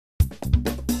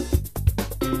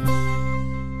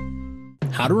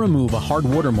How to remove a hard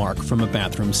water mark from a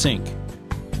bathroom sink.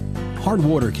 Hard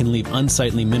water can leave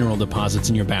unsightly mineral deposits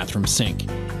in your bathroom sink.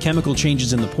 Chemical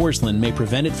changes in the porcelain may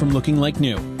prevent it from looking like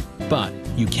new, but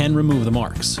you can remove the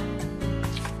marks.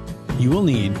 You will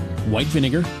need white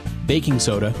vinegar, baking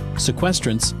soda,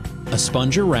 sequestrants, a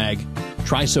sponge or rag,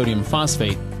 trisodium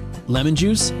phosphate, lemon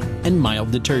juice, and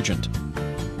mild detergent.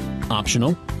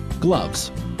 Optional, gloves.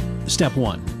 Step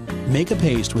 1. Make a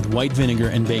paste with white vinegar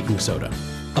and baking soda.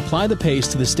 Apply the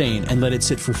paste to the stain and let it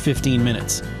sit for 15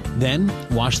 minutes. Then,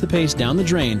 wash the paste down the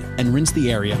drain and rinse the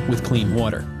area with clean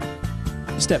water.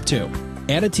 Step 2.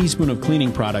 Add a teaspoon of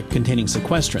cleaning product containing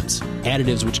sequestrants,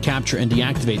 additives which capture and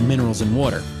deactivate minerals in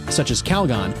water, such as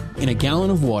Calgon, in a gallon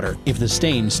of water if the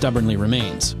stain stubbornly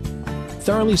remains.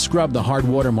 Thoroughly scrub the hard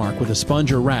watermark with a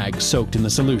sponge or rag soaked in the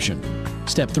solution.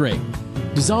 Step 3.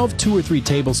 Dissolve 2 or 3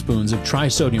 tablespoons of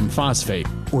trisodium phosphate,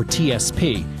 or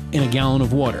TSP, in a gallon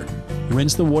of water.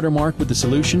 Rinse the watermark with the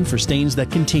solution for stains that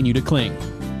continue to cling.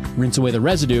 Rinse away the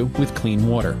residue with clean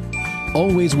water.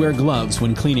 Always wear gloves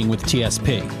when cleaning with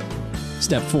TSP.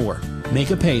 Step 4.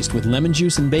 Make a paste with lemon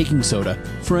juice and baking soda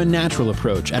for a natural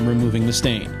approach at removing the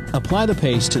stain. Apply the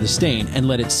paste to the stain and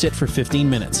let it sit for 15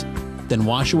 minutes. Then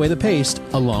wash away the paste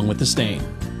along with the stain.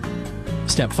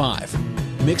 Step 5.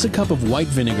 Mix a cup of white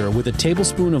vinegar with a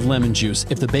tablespoon of lemon juice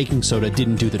if the baking soda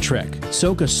didn't do the trick.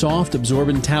 Soak a soft,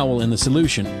 absorbent towel in the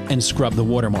solution and scrub the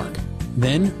watermark.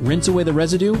 Then rinse away the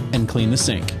residue and clean the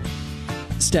sink.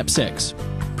 Step 6.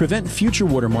 Prevent future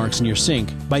watermarks in your sink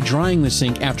by drying the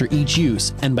sink after each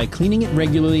use and by cleaning it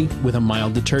regularly with a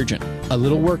mild detergent. A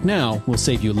little work now will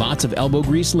save you lots of elbow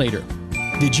grease later.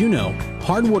 Did you know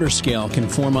hard water scale can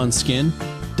form on skin,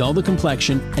 dull the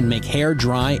complexion, and make hair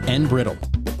dry and brittle?